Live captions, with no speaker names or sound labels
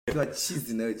Kwa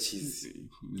cheese na cheese.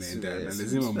 Nenda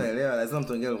lazima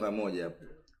mtongee lugha moja hapo.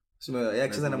 Sio yeye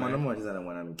akicheza na mwanamume anacheza na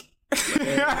mwanamke.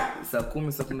 Saa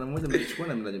 10 saa 11 mnachukua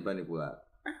na mnaenda nyumbani kulala.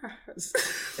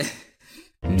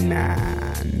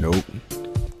 Nah, nope.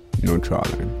 No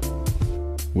trolling.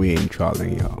 We ain't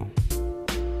trolling, y'all.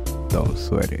 Don't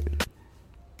sweat it.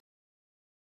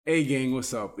 Hey gang,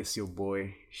 what's up? It's your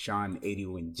boy Sean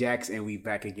 81 Jax, and we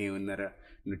back again with another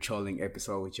trolling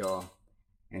episode with y'all.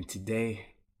 And today,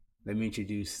 let me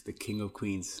introduce the King of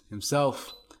Queens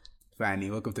himself,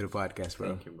 Fanny. Welcome to the podcast, bro.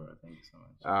 Thank you, bro. Thank you so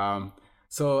much.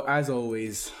 So as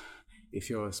always, if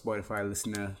you're a Spotify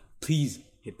listener, please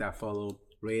hit that follow,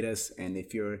 rate us, and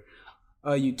if you're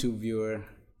a YouTube viewer,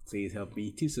 please help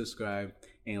me to subscribe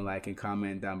and like and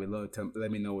comment down below.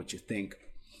 Let me know what you think.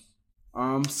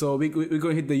 So we're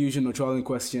gonna hit the usual trolling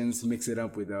questions, mix it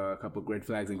up with a couple red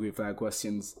flags and green flag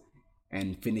questions,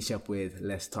 and finish up with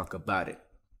let's talk about it.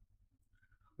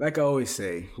 Like I always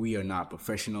say, we are not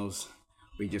professionals.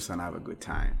 We just wanna have a good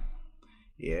time,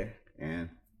 yeah, and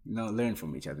learn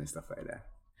from each other and stuff like that.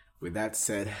 With that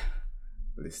said,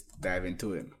 let's dive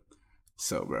into it.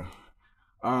 So, bro,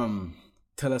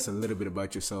 tell us a little bit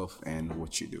about yourself and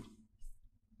what you do.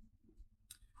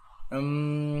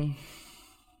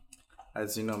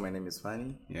 As you know, my name is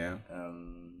Fanny. Yeah.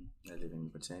 I live in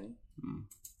Botany.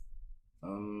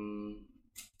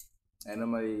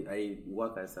 I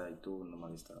work as I do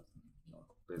normal stuff.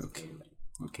 Basically,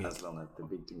 okay. As long as the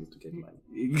big thing is to get money.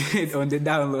 Get on the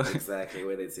download. Exactly,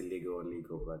 whether it's illegal or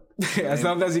legal, but as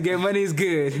long as you get money, it's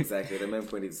good. Exactly. The main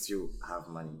point is you have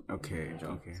money. Okay.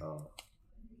 So,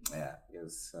 yeah,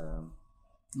 yes.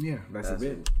 Yeah, that's a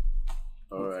bit.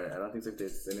 All right. I don't think if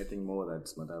there's anything more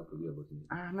that's not out to be about me.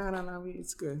 No.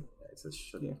 It's good. Yeah, it's a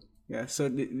short. Yeah. So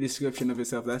the description of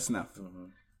yourself, that's enough. Mm-hmm.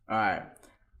 All right.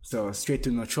 So straight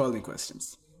to no trolling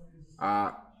questions.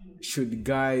 Should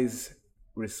guys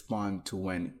respond to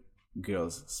when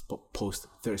girls post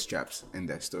thirst traps in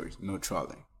their stories? No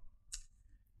trolling.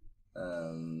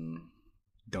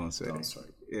 Don't say it.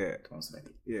 Yeah. Don't say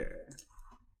it. Yeah.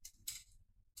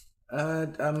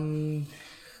 I'm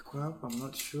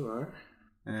not sure.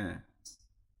 Let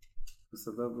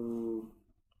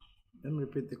me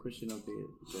repeat the question of the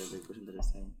question that you're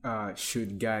saying.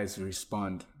 Should guys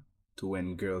respond to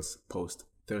when girls post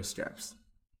thirst traps?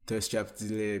 Thirst traps,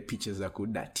 the pictures that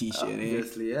could that t-shirt.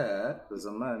 Obviously, yeah. As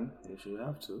a man, you should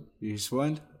have to. You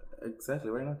respond?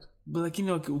 Exactly. Why not? But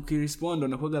okay, respond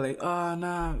on a whole like,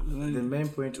 nah. The main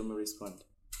point to me respond.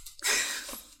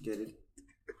 Get it?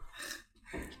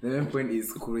 The main point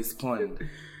is to respond.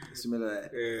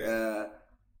 Similar.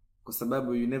 Kwa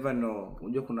sababu you never know.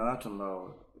 Unajua kuna watu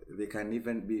ambao they can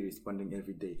even be responding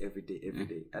every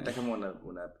day. Hata kama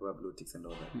unapewa blue ticks and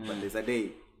all that. But there's a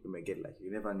day you may get like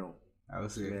you never know. I will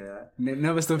say.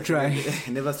 Never stop trying.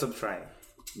 Never stop trying.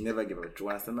 Never give up.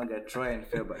 Once I'm gonna try and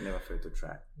fail, but never fail to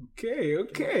try.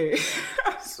 Okay.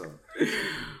 So,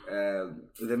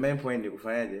 the main point is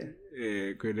kufanyaje?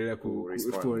 Kuendelea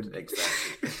respond.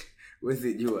 Exactly.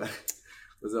 Wezi jua.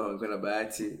 Uzo wangona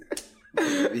bahati.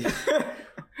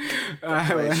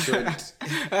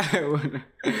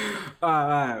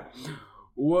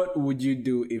 What would you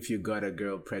do if you got a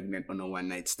girl pregnant on a one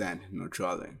night stand? No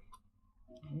trolling.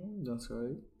 Don't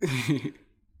sorry.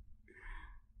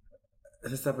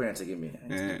 Sasa hapo inategemea.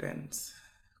 It depends.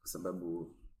 Kwa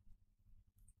sababu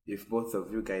if both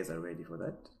of you guys are ready for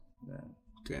that, then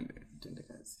twende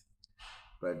kazi.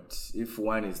 But if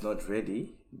one is not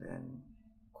ready, then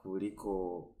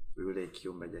kuliko yule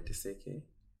kiumbe jateseke.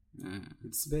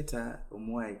 It's better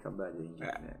umwai kabla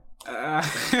hajaingia.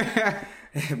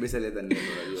 Better than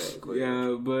never.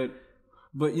 Yeah, but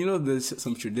there's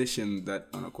some tradition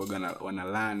that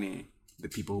wanalani the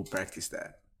people who practice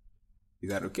that. Is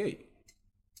that okay?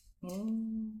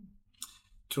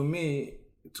 To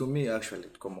me actually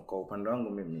kwa upande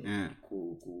wangu mimi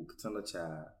kitendo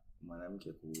cha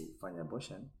mwanamke kufanya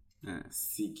abortion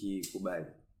sikikubali.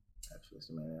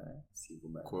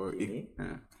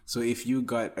 So if you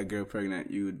got a girl pregnant,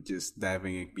 you would just dive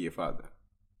in and be a father?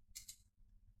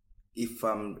 If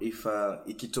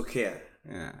ikitokea,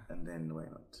 and then why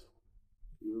not?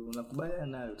 Unakubaliana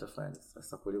nayo utafanya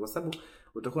sasa kwa sababu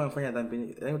utakuwa unafanya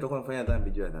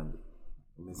dhambi juu ya dhambi.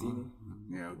 Umezini?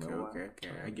 Yeah, okay.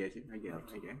 I get it.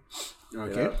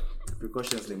 Okay.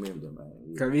 Precautions ni muhimu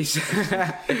jamani. Kabisa.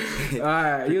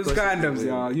 Use condoms,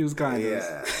 y'all. Use condoms.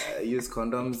 Yeah, use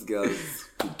condoms, girls.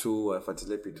 P2,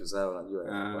 wafuatilie P2 zao, unajua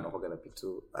wanakuwa na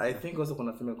P2. I think also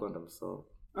kuna female condoms, so.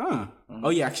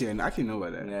 Oh yeah, actually, I know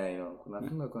about that. Yeah, kuna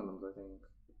female condoms, I think.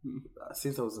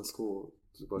 Since I was in school,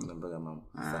 tulikuwa tunambaga mambo.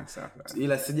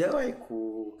 Ila sijawahi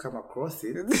kama cross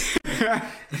it.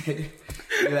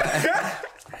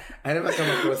 I never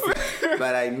come across it,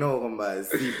 but I know kwamba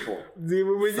zipo.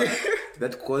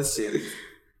 That question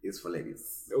is for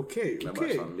ladies. Okay.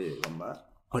 Tuambie kwamba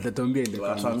watatuambia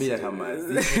ndio kama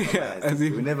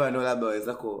zipo. We never know labda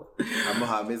wenzako ambao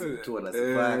hawezi kutoa na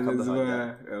sifa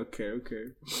kama. Okay.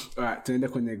 Alright, tuende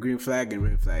kwenye green flag and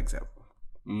red flags hapo.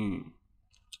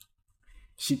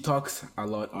 She talks a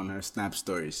lot on her Snapchat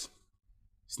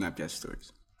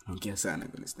stories. Ongea sana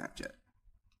kwenye Snapchat.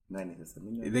 Nani sasa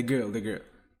mimi? The girl.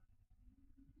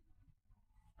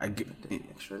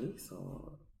 Actually,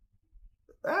 so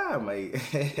my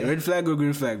red flag or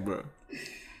green flag, bro?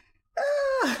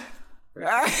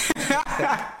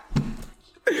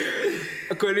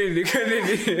 Konini.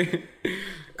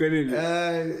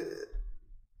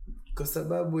 Kwa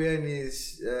sababu yani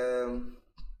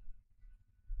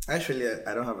actually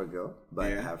I don't have a girl, but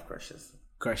I have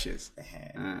crushes. I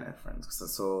have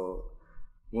friends. So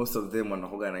most of them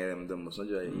wanahoga na ile mdomo.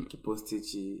 Unajua ikipost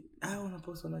hichi,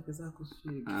 unapost wanawake zako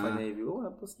sio kufanya hivi.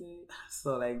 Unapost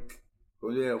so like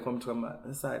unajua kwa mtu kama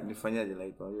sasa nifanyaje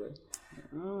like unajua.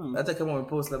 Hata kama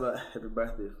umepost labda happy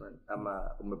birthday friend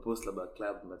ama umepost labda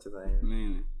club unacheza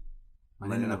nini?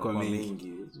 Maneno yanakuwa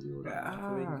mengi.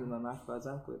 Wengi na nafaka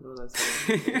zako ndio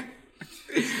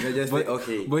just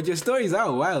okay. But your stories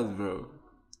are wild, bro.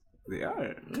 They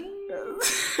are.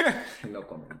 No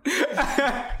comment.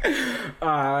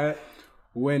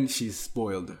 When she's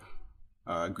spoiled,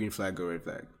 green flag or red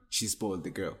flag? She spoiled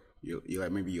the girl. You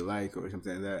like maybe you like or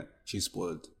something like that. She's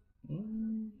spoiled.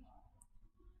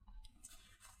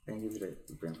 I give it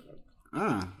a green flag.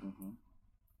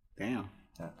 Damn.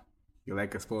 Yeah. You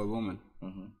like a spoiled woman?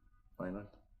 Why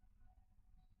not?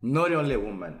 Not only a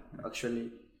woman,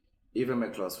 actually. Even my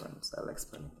close friends, I like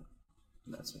spoiling them.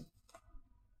 That's me.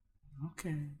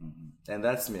 Okay. And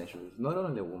that's me actually. Not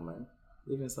only a woman,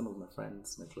 even some of my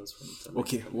friends, my close friends.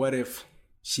 Okay, what if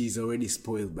she's already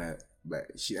spoiled by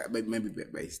maybe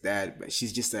by his dad, but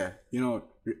she's just I'm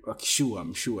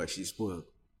sure she's spoiled.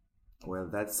 Well,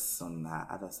 that's on the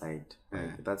other side.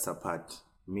 That's a part.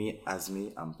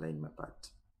 I'm playing my part.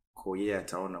 Kwa yeye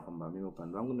ataona kwamba mimi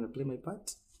upande wangu nimeplay my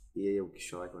part, yeye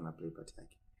ukisho wake ana play part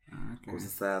yake. Okay.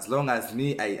 So as long as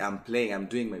me I'm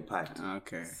doing my part.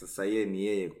 Okay. Sasa yeye ni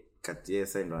yeye kati yeye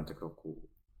sasa ndo anataka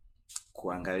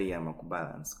kuangalia ama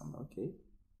kubalance kama okay.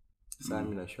 Sasa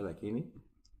mimi na show lakini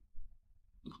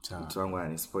mtu wangu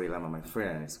anispoil ama my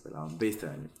friend anispoil ama based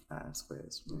on spoil.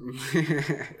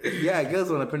 Yeah, girls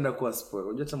wanapenda kuwa spoil.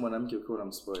 Unajua hata mwanamke ukiwa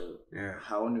unamspoil,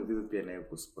 haoni vipi pia naye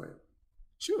kuspoil.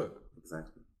 Sure.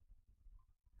 Exactly.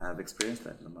 I've experienced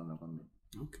that mama kwambia.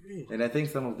 Okay. And I think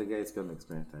some of the guys can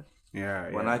experience that.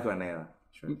 Yeah. Wanawake wanaelewa.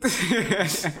 Sure.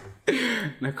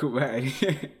 Nakubali.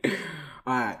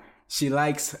 Alright. She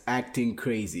likes acting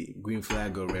crazy. Green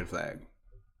flag or red flag?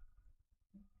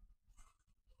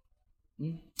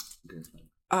 Green flag.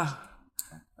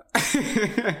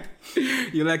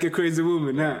 You like a crazy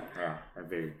woman, huh? I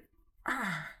very.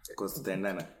 Because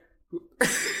tutaendana.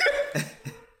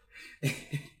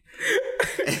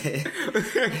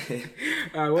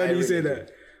 Why do you say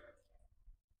that?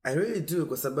 I really do,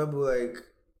 kwa sababu like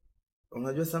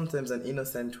unajua sometimes an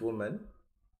innocent woman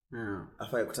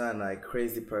after yakutana na a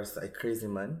crazy person, a crazy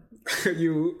man,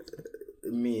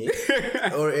 me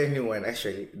or anyone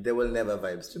actually, they will never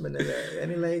vibes.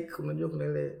 And like unajua kuna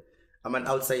ile I'm an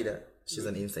outsider, she's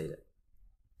an insider.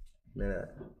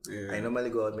 I normally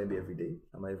go out maybe every day,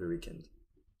 every weekend.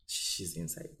 She's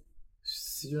inside.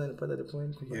 You understand the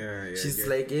point? Yeah. She's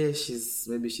like,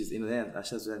 she's in there.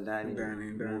 Ashazoea ndani,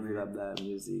 movie labda,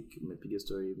 music, mepiga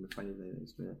story, mefanya nini.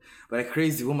 But a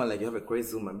crazy woman, like you have a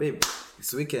crazy woman, babe.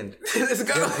 It's weekend. Let's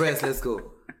go. Get dressed, let's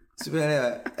go.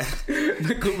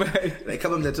 Like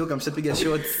kama mnatoka mshapiga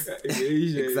shots.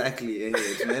 Exactly.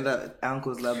 Tunaenda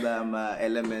uncles labda ama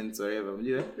elements or whatever.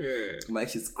 Unajua?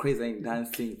 Like she's crazy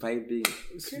dancing, vibing.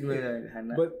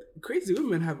 But crazy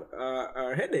women have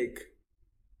a headache.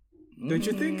 Don't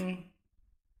you think?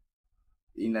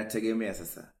 Inategemea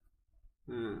sasa.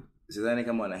 Sidhani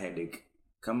kama wana headache.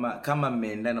 Kama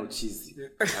mmeendana uchizi,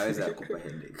 hawezi kukupa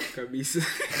headache. Kabisa.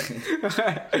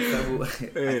 Sababu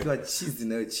akiwa chizi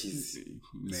nayo chizi.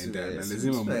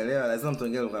 Mmeendana lazima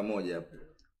mtongee lugha moja hapo.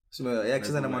 Sio yeye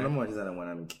akicheza na mwanamume anacheza na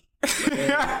mwanamke.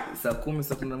 Saa 10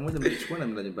 saa 11 mnachukua na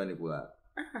mnaenda nyumbani kulala.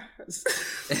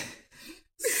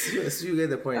 So you get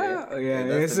the point.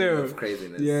 Yes, sir.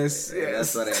 Craziness. Yes.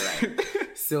 That's what I like.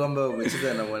 So kwamba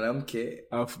umecheza na mwanamke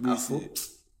afu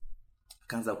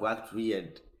kaanza ku act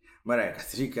weird. mara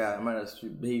yakasirika, mara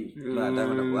babe, mara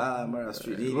nataka kulala, mara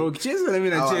nini. Ukicheza na mimi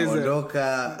nacheza.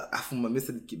 Ondoka, afu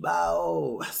message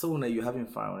kibao. So now you having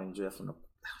fun and enjoy afu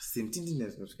sentini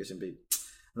notification babe.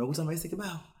 Unakuta message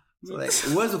kibao. So like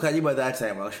uwezo kajibu at that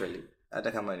time actually.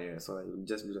 Hata kama ni so like you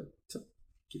just be like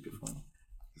keep your phone.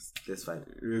 That's fine.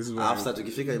 After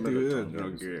tukifika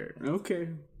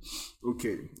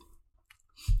okay.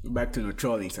 Back to no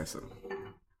trolling sasa.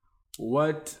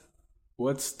 What's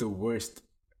the worst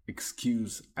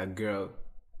excuse a girl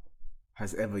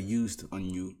has ever used on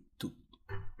you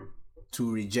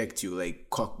to reject you, like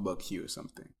cockblock you or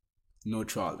something? No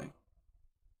trolling.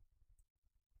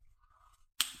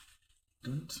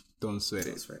 Don't sweat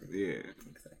it. Yeah.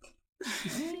 Exactly.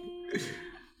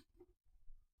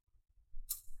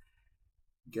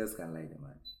 Girls can lie,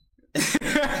 man.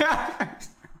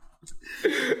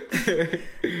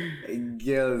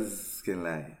 Girls can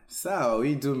lie. So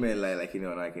we do men lie like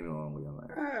like man.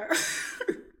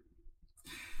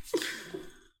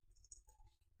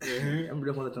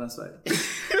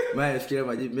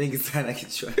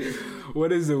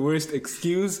 What is the worst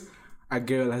excuse a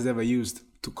girl has ever used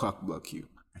to cockblock you?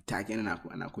 Attacking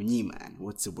man.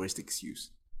 What's the worst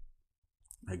excuse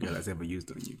a girl has ever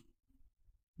used on you?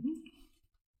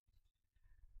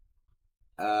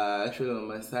 Actually, on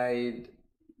my side,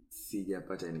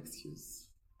 sijapata an excuse.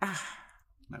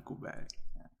 Nakubali.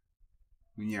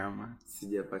 Mnyama.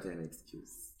 Sijapata an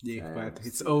excuse. Yeah, but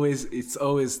it's always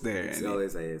there. It's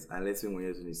always yes. Unless mimi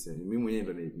mwenyewe tuniseme. Mimi mwenyewe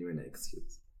ndo niwe na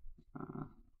excuse.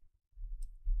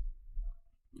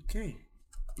 Okay.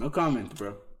 No comment,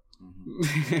 bro.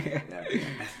 Yeah.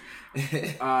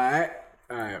 All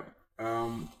right.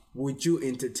 Would you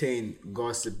entertain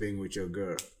gossiping with your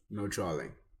girl? No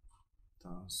trolling.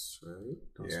 Don't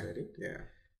sweat it. Yeah.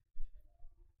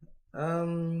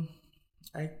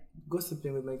 I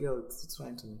gossiping with my girl. It's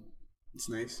fine to me. It's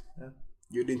nice. Yeah.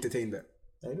 You'd entertain that.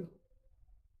 I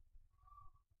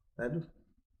do.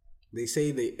 They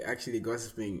say they actually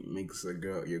gossiping makes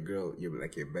you're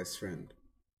like your best friend.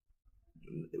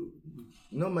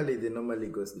 Normally they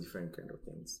gossip different kind of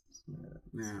things.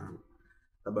 Yeah.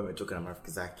 Labda ametoka na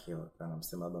marafiki zake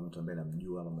anamsema labda mtu ambaye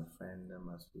namjua ama my friend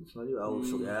ama unajua au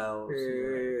shoga yao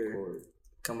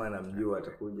kama anamjua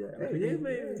atakuja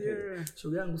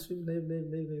shoga yangu sivyo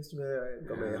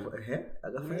kama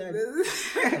akafanya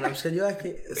na mshikaji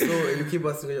wake so you keep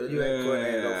us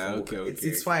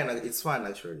it's fine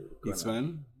actually. It's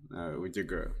fun with your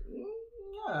girl.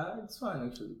 Yeah, it's fun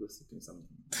actually gossiping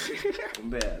something.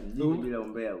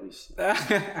 Umbea wish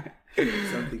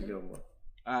something normal.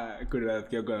 Kuna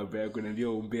rafiki yako anapea kuniambia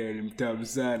umbea ni mtamu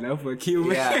sana afu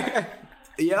akiwa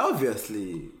yeah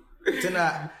obviously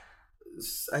tena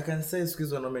I can say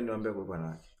excuse wanaume niambia kwa bwana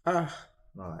wake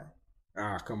no lie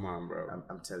come on bro.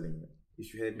 I'm telling you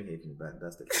if you hate me but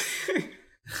that's the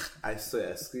I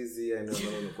swear excuse you and no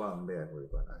kwa umbea kwa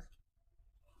bwana wake.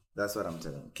 That's what I'm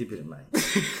telling you. Keep it in mind.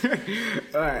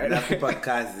 Alright. Nakupa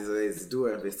kazi so do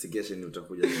an investigation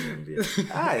utakuja kuniambia.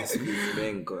 Excuse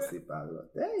me gossip a lot.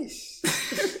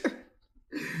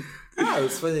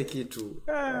 Usifanye kitu.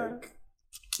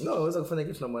 No, unaweza kufanya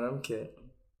kitu na mwanamke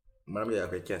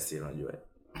yakuwekea siri unajua.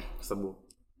 Kwa sababu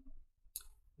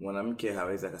mwanamke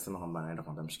hawezi akasema kwamba anaenda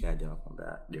kwa mshikaji au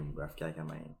kwamba demographic yake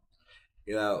kama hii.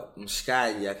 Ila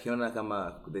mshikaji akiona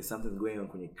kama there's something going on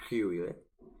kwenye crew ile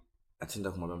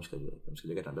atenda kumwambia mshikaji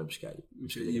wake atamwambia mshikaji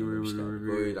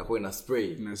kwa hiyo itakuwa ina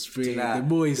spray the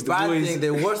boys the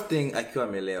worst thing akiwa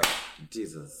amelewa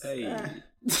Jesus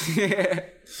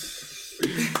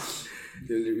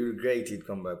you regret it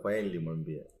kwamba kwa yeye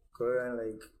nilimwambia kwa hiyo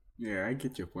like yeah I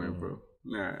get your point bro.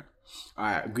 All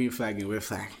right, green flag and red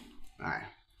flag. All right,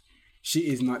 she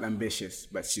is not ambitious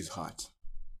but she's hot.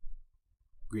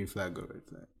 Green flag or red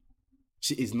flag?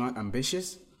 She is not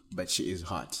ambitious but she is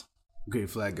hot. Green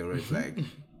flag or red flag?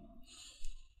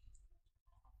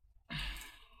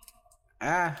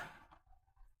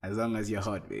 As long as you're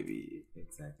hot, baby.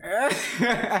 Exactly.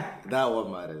 That what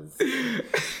matters.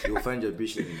 You'll find your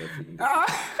bitch in the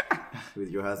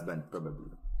with your husband,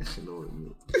 probably.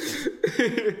 No,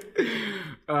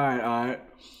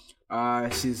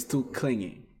 Alright. She's too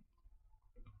clingy.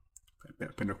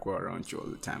 Pinnacle around you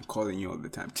all the time, calling you all the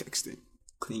time, texting.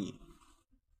 Clingy.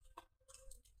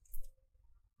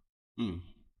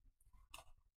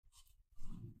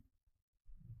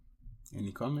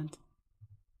 Any comment?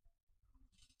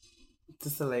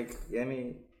 Just like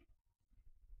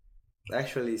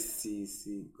actually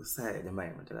kusaya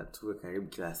jamani nataka tuwe karibu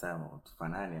kila saa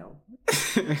tufanane au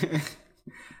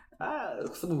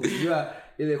Kwa sababu unajua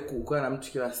ile kukaa na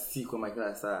mtu kila siku ama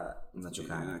kila saa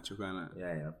mnachokana.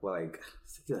 Yeah, inakuwa like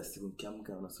kila siku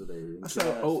nikiamka na soda ile.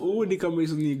 Sasa ni kama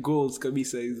hizo ni goals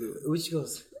kabisa hizo. Which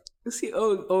goals? See,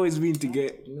 always mean to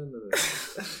get. No.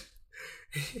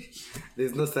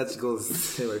 There's no such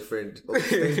goals, my friend.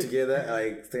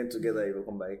 Staying together, you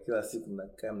come back. Kila siku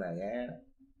mnakaa mnangana.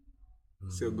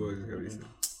 So goals kabisa.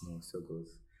 No, so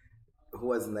goals. Who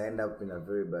was gonna end up in a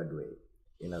very bad way,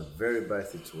 in a very bad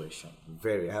situation.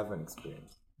 I have an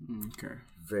experience. Okay.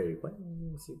 Very. Kwa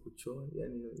nini sikuchoa?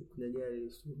 Yani kuna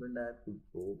gari kwenda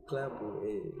club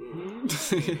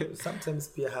sometimes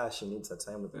pia she needs a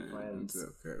time with her friends.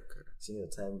 Okay. She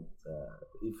needs a time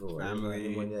for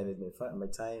family. When I need my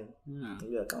time.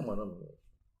 Yeah, come on.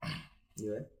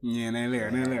 Yeah,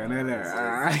 naelewa.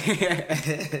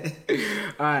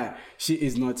 Alright, she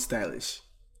is not stylish.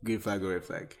 Green flag or red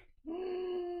flag?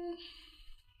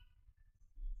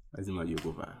 Lazima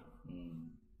jukuvaa.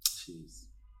 She's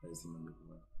lazima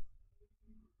jukuvaa.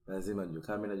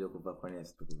 Kama mimi najua kuvaa kwa nini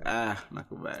situkuvaa?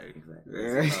 Nakubali.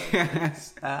 Exactly.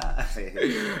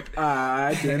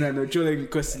 No chole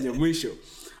question ya mwisho.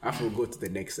 I will go to the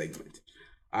next segment.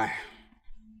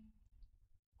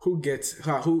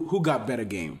 Who got better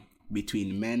game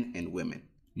between men and women?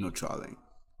 No trolling.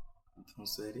 I'm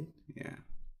sorry. Yeah.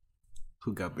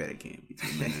 Who got better game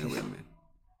between men and women?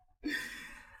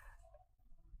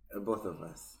 Both of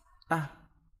us.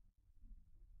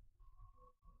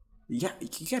 Yeah,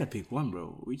 you gotta pick one,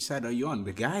 bro. Which side are you on?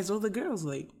 The guys or the girls?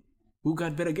 Like, who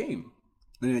got better game?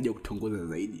 Nani najua kutongoza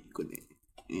zaidi kwenye.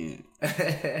 Yeah.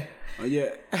 Oh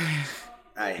yeah.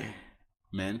 Aye.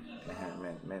 Men.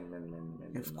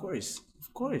 Men. Of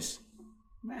course.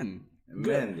 Men.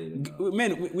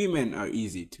 Women are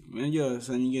easy too. Unajua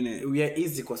saa nyingine we are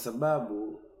easy kwa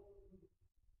sababu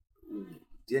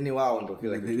yani wao ndo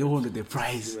kila they want the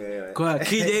prize. Kwa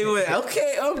kija hivyo,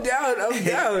 okay, I'm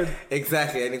down.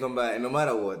 Exactly, yani kwamba no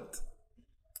matter what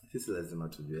sisi lazima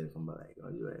tujue kwamba like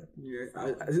unajua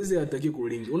sisi hataki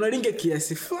kuringa. Unaringa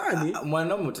kiasi fulani.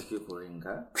 Mwanaume hataki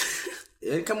kuringa.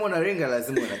 Yani kama unaringa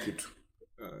lazima una kitu.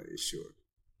 Sure.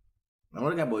 I'm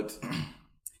talking about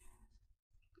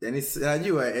yani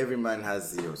najua every man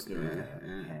has yours.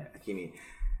 Lakini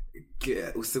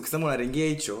ukisema unaringia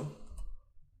hicho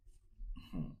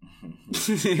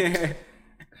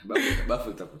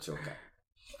bafu itakuchoka.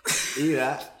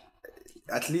 Ila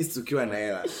at least ukiwa na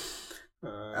hela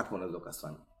hapo unaweza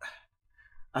ukaswana.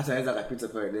 Hata anaweza kapita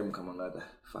pale dem kama ngata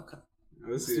faka.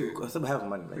 Kwa sababu have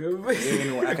money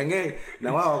like. Akange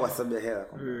na wao kwa sababu ya hela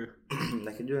kwamba.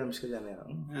 Nakijua mshikaji ana hela.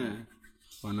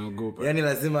 Wanaogopa. Yani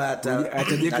lazima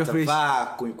atafaa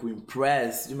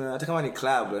kuimpress. Hata kama ni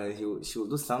club she will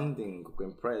do something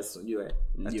kuimpress, unajua.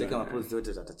 Hata kama pose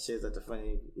yote atacheza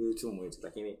atafanya hiyo tu mwete,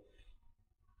 lakini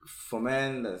for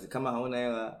men kama hauna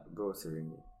hela bro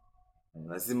siringi.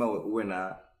 Lazima uwe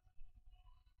na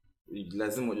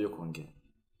lazima ujue kuongea.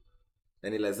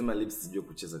 Yani lazima lips zijue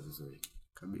kucheza vizuri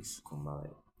kabisa. Kwamba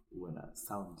uwe na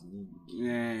sound nyingi.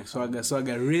 Yeah,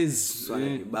 swaga riz.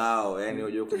 Swaga kibao, yani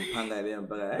ujue kumpanga ile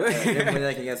mpaka mmoja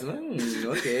akingasa,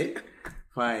 okay.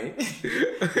 Fine.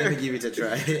 Let me give it a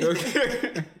try.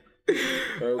 Okay.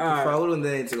 Faulu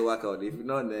then to work out. If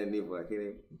not then leave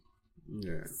lakini.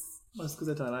 Yes.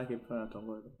 Masikuza tanake pana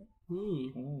tongoza.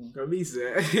 Kabisa.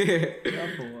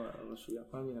 Hapo unashuya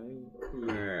family na nini?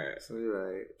 So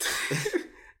you're right.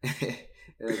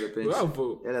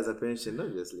 As a pension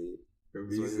obviously.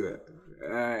 Kabisa.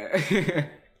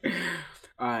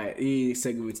 Alright, this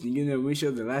segment nyingine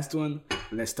mwisho, the last one,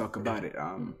 let's talk about it.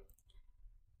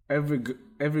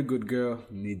 Every good girl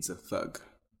needs a thug.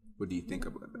 What do you think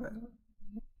about that?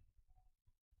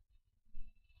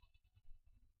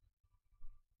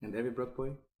 And every broke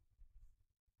boy?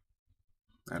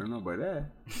 I don't know about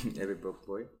that. Every broke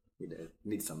boy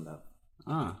needs some love.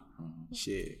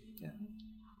 Shit. Yeah.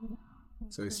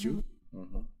 So it's true?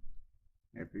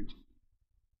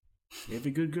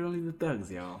 Every good girl needs a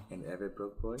thugs, y'all. And every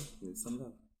broke boy needs some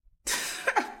love.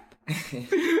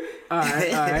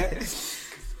 Alright.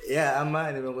 Yeah, I'm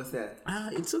mad even go say.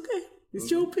 It's okay. It's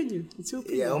your opinion.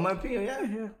 Yeah, my opinion,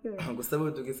 yeah. Kwa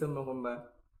sababu tukisema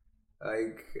kwamba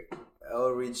like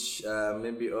all rich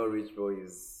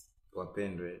boys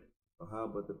wapendwe. How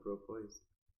about the broke boys?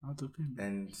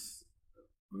 And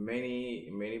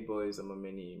many boys ama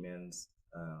many men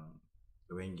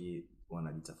wengi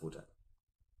wanajitafuta.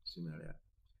 Similar.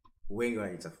 Wengi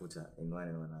wanajitafuta in one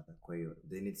and another. Kwa hiyo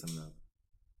they need some love.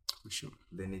 For sure.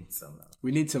 They need some love.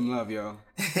 We need some love, y'all.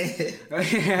 They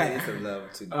need some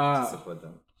love to support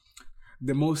them.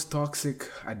 The most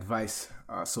toxic advice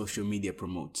social media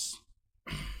promotes.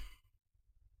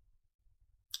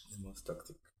 The most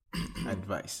toxic.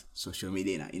 advice social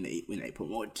media ina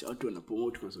promote watu wana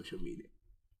promote kwa social media.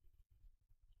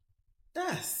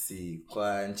 Si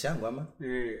kwa nchangu ama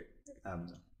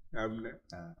Amna.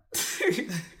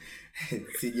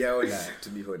 Sijaona, to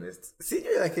be honest.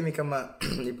 Sijui lakini kama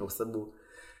nipo kwa sababu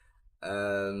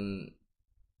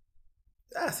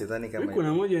sidhani kama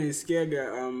kuna moja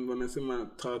nisikiaga wanasema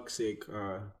toxic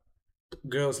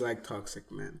girls like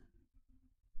toxic men.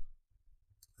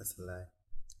 That's a lie.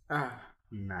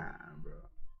 Nah, bro.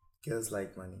 Girls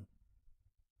like money.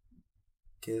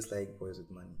 Girls like boys with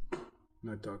money.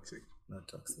 Not toxic. Not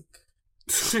toxic.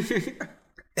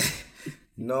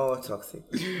 No toxic,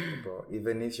 bro.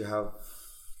 Even if you have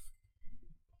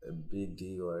a big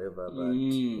deal or whatever, but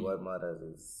what matters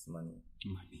is money.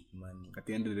 Money. At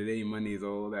the end of the day, money is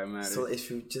all that matters. So if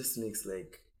you just mix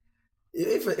like,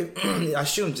 if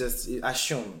assume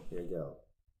your girl,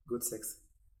 good sex,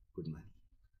 good money.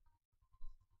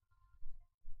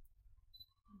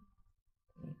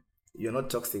 You're not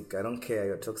toxic. I don't care.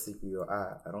 You're toxic. You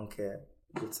are. I don't care.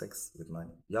 Good sex with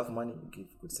money. You have money, you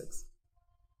give good sex.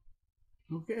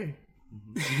 Okay.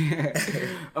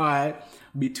 All right.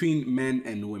 Between men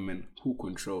and women, who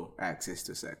control access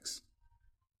to sex?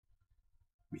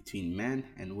 Between men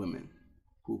and women,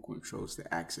 who controls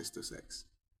the access to sex?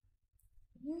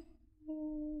 I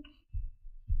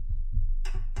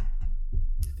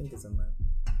think it's a man.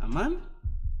 A man?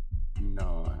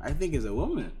 No, I think it's a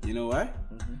woman. You know why?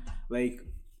 Like,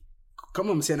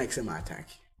 kama msichana akisema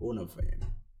hataki, unafanya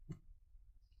nini?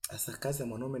 Asa kazi ya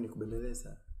mwanaume ni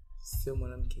kubembeleza, sio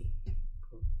mwanamke.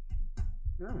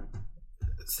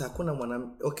 Sasa kuna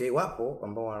mwanamke, okay, wapo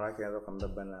ambao wanawake wanaweza kuambia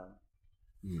bana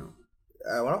no.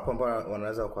 Wapo ambao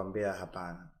wanaweza kuambia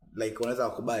hapana. Like wanaweza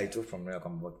kukubali tu from there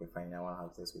kwamba okay fine, I want to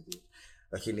have sex with you.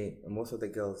 Lakini most of the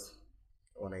girls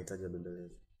wanahitaji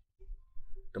bembeleza.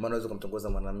 Ndio maana unaweza kumtongoza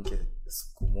mwanamke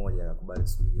siku moja akakubali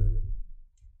siku hiyo.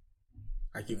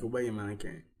 Akikubali maana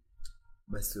yake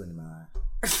basi hiyo ni maana.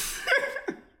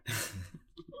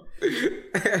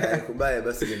 Akikubali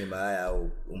basi hiyo ni maana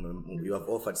au you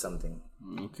have offered something.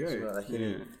 Okay. So,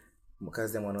 lakini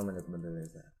kazi ya mwanaume ni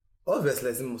kubembeleza. Obviously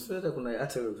lazima msweta kuna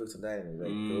hata ile kutoka ndani like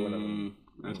kuona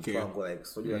okay like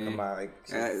so kama like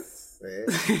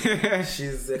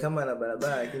she's kama na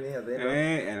barabara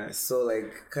lakini so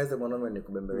like kazi ya mwanaume ni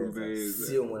kubembeleza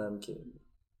sio mwanamke.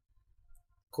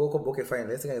 Koko okay fine,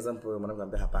 let's take an example mwanamke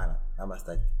anambia hapana ama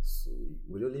staki, so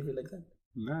will you leave it like that?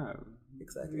 No,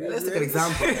 exactly. Let's take an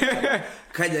example.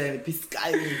 Kaja ni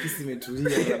peace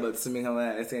imetulia labda tuseme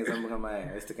kama let's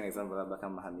take an example labda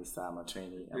kama Hamisa ama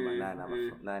Trainee ama Nana ama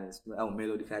nani au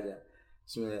Melody kaja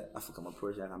tuseme afu kama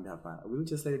project akamwambia hapana, will you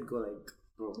just let it go like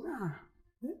bro? Nah.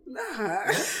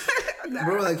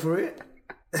 Bro, like for it?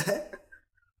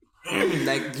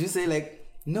 Like do you say like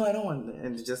no I don't want,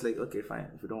 and you just like okay fine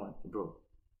if you don't want, bro.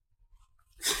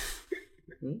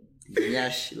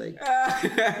 Yash like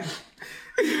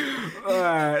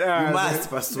you must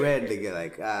persuade the girl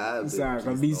like kabisa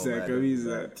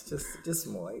just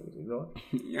more, you know.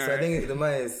 So I think the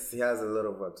man he has a lot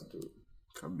of work to do.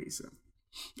 Kabisa.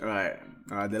 All right,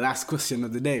 the last question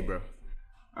of the day, bro.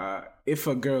 If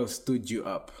a girl stood you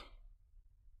up,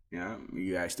 yeah,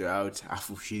 you asked her out,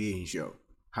 afu she didn't show,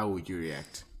 how would you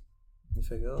react?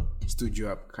 If a girl stood you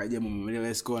up, kaja mumemwambia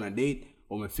let's go on a date,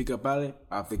 umefika pale,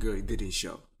 after the girl didn't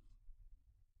show,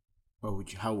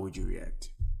 how would you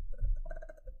react?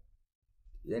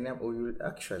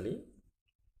 Actually,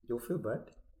 you'll feel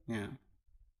bad. Yeah.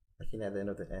 Like at the end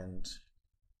of the end,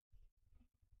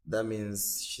 that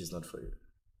means she's not for you.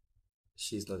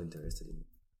 She's not interested in you.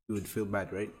 You would feel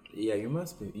bad, right? Yeah, you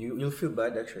must be. You'll feel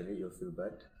bad actually. You'll feel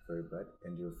bad, very bad,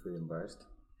 and you'll feel embarrassed.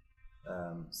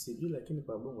 Sijui lakini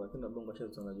kwa bongo lakini bongo acha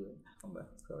tunajua kwamba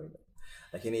kawaida.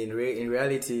 Lakini in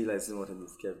reality lazima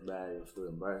utajisikia vibaya, you feel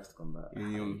embarrassed kwamba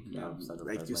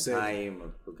like you said time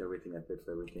or look everything I paid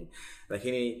for everything.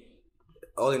 Lakini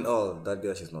all in all that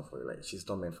girl she's not for you, like she's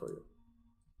not meant for you.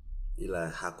 Ila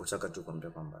hakutaka tu kwambia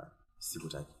kwamba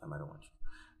sikutaki ama I don't want you.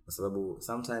 Kwa sababu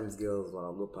sometimes girls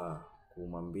wanaogopa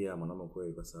kumwambia mwanaume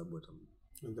kweli kwa sababu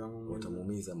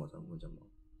watamuumiza ama watamvunja moyo.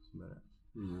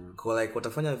 Kwa like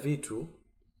watafanya vitu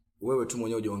wewe tu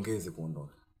mwenyewe ujiongeze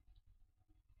kuondoka.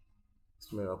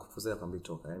 Sima wakufuzia kwamba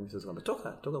toka. Yaani sio kwamba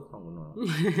toka kwangu no.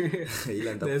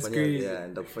 Ila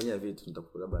nitakufanyia vitu,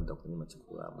 nitakunyima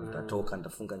chakula, nitatoka,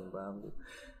 nitafunga nyumba yangu.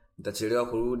 Nitachelewa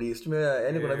kurudi. Sima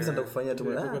yaani kuna visa nitakufanyia tu.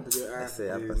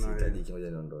 Sasa hapa sihitaji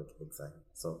kimoja niondoke. Exactly.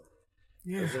 So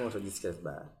lazima utajisikia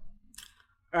vibaya.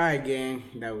 Alright, gang,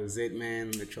 that was it,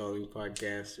 man. The Trolling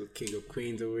Podcast with King of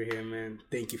Queens over here, man.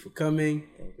 Thank you for coming.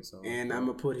 Thank you so much. And I'm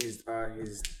gonna put his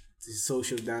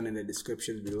socials down in the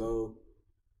description below.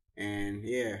 And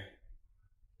yeah.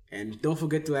 And don't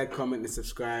forget to like, comment, and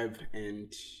subscribe.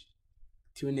 And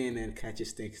tune in and catch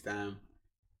us next time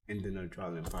in the No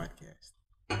Trolling Podcast.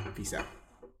 Peace out.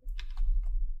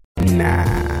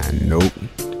 Nah, nope.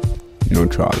 No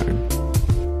trolling.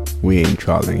 We ain't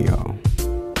trolling, y'all.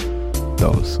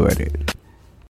 Don't sweat it.